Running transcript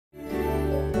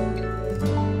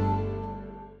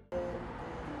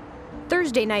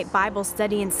Thursday night Bible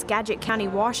study in Skagit County,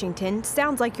 Washington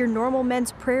sounds like your normal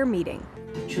men's prayer meeting.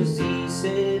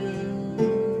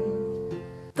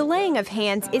 The laying of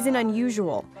hands isn't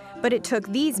unusual, but it took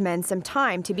these men some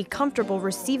time to be comfortable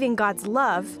receiving God's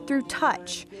love through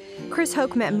touch. Chris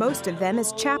Hoke met most of them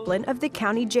as chaplain of the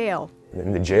county jail.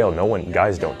 In the jail,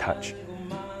 guys don't touch.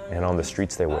 And on the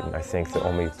streets they wouldn't. I think the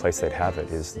only place they'd have it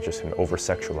is just an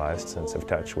over-sexualized sense of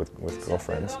touch with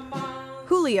girlfriends.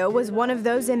 Julio was one of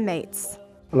those inmates.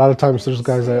 A lot of times there's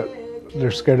guys that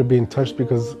they're scared of being touched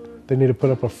because they need to put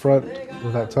up a front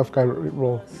with that tough guy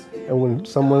role. And when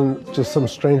some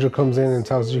stranger comes in and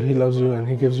tells you he loves you and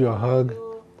he gives you a hug,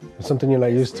 something you're not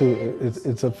used to,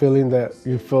 it's a feeling that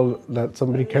you feel that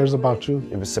somebody cares about you.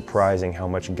 It was surprising how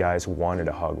much guys wanted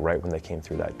a hug right when they came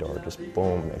through that door. Just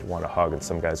boom, they'd want a hug. And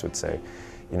some guys would say,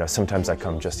 you know, sometimes I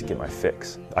come just to get my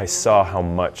fix. I saw how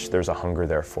much there's a hunger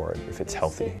there for it if it's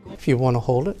healthy. If you want to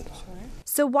hold it.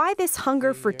 So why this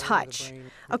hunger for touch?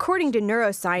 According to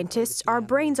neuroscientists, our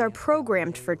brains are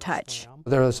programmed for touch.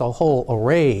 There's a whole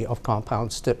array of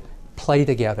compounds that play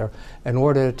together in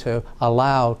order to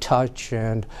allow touch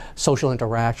and social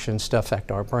interactions to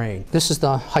affect our brain. This is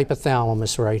the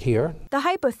hypothalamus right here. The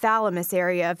hypothalamus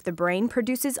area of the brain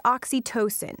produces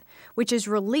oxytocin, which is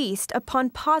released upon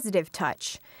positive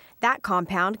touch. That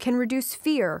compound can reduce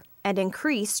fear and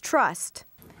increase trust.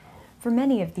 For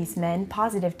many of these men,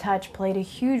 positive touch played a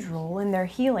huge role in their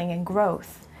healing and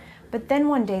growth. But then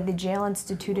one day the jail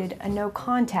instituted a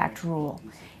no-contact rule.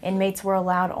 Inmates were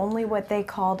allowed only what they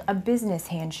called a business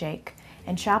handshake,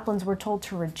 and chaplains were told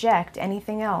to reject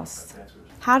anything else.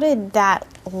 How did that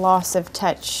loss of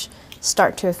touch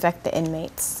start to affect the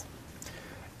inmates?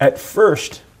 At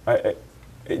first,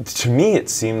 to me it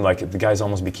seemed like the guys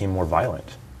almost became more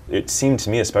violent. It seemed to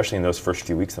me, especially in those first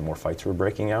few weeks, that more fights were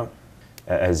breaking out,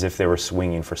 as if they were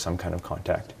swinging for some kind of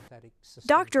contact.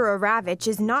 Dr. Aravich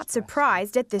is not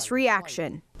surprised at this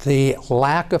reaction. The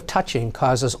lack of touching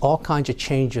causes all kinds of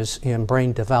changes in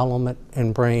brain development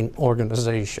and brain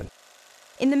organization.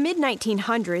 In the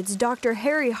mid-1900s, Dr.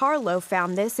 Harry Harlow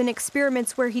found this in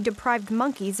experiments where he deprived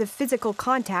monkeys of physical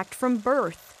contact from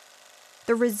birth.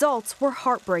 The results were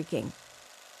heartbreaking.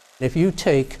 If you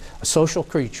take a social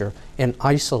creature and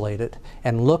isolate it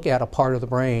and look at a part of the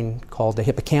brain called the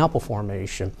hippocampal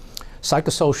formation,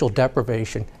 psychosocial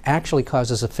deprivation actually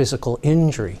causes a physical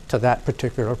injury to that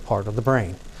particular part of the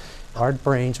brain. Our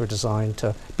brains were designed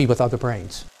to be with other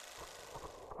brains.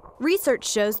 Research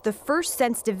shows the first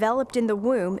sense developed in the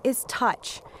womb is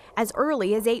touch, as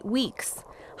early as 8 weeks,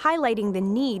 highlighting the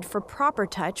need for proper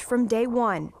touch from day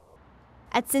one.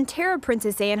 At Centera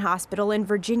Princess Anne Hospital in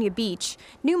Virginia Beach,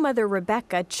 new mother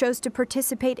Rebecca chose to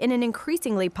participate in an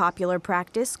increasingly popular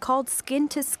practice called skin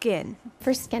to skin.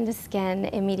 For skin to skin,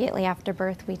 immediately after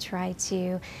birth, we try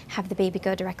to have the baby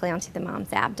go directly onto the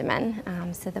mom's abdomen,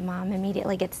 so the mom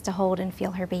immediately gets to hold and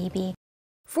feel her baby.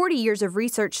 40 years of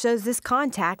research shows this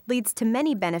contact leads to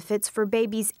many benefits for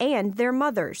babies and their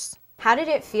mothers. How did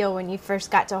it feel when you first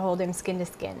got to hold him skin to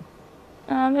skin?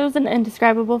 It was an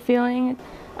indescribable feeling.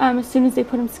 As soon as they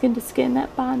put him skin to skin,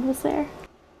 that bond was there.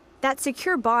 That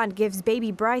secure bond gives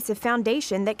baby Bryce a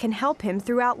foundation that can help him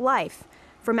throughout life,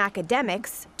 from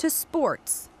academics to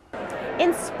sports.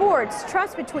 In sports,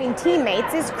 trust between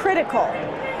teammates is critical.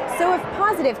 So if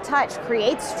positive touch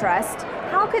creates trust,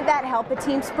 how could that help a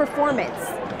team's performance?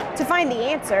 To find the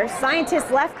answer,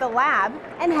 scientists left the lab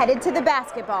and headed to the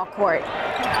basketball court.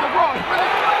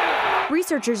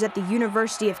 Researchers at the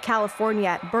University of California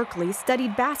at Berkeley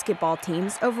studied basketball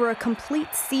teams over a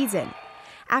complete season.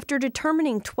 After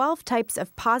determining 12 types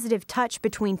of positive touch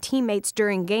between teammates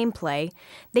during gameplay,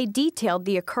 they detailed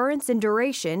the occurrence and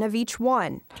duration of each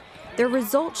one. Their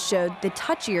results showed the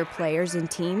touchier players in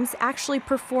teams actually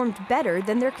performed better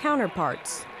than their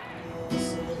counterparts.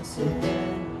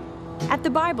 At the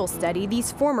Bible study,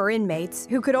 these former inmates,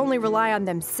 who could only rely on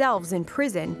themselves in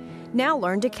prison, now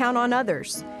learn to count on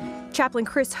others. Chaplain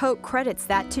Chris Hoke credits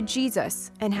that to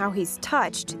Jesus and how he's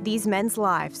touched these men's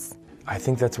lives. I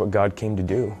think that's what God came to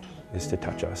do, is to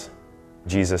touch us.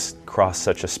 Jesus crossed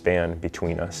such a span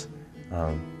between us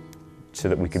so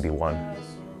that we could be one.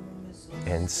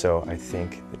 And so I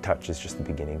think the touch is just the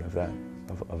beginning of that,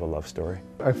 of a love story.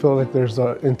 I feel like there's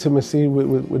intimacy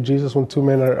with Jesus when two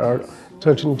men are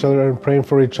touching each other and praying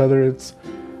for each other.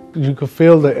 You can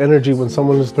feel the energy when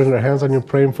someone is putting their hands on you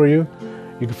praying for you.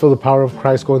 You can feel the power of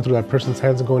Christ going through that person's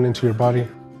hands and going into your body.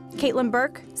 Caitlin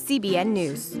Burke, CBN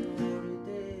News.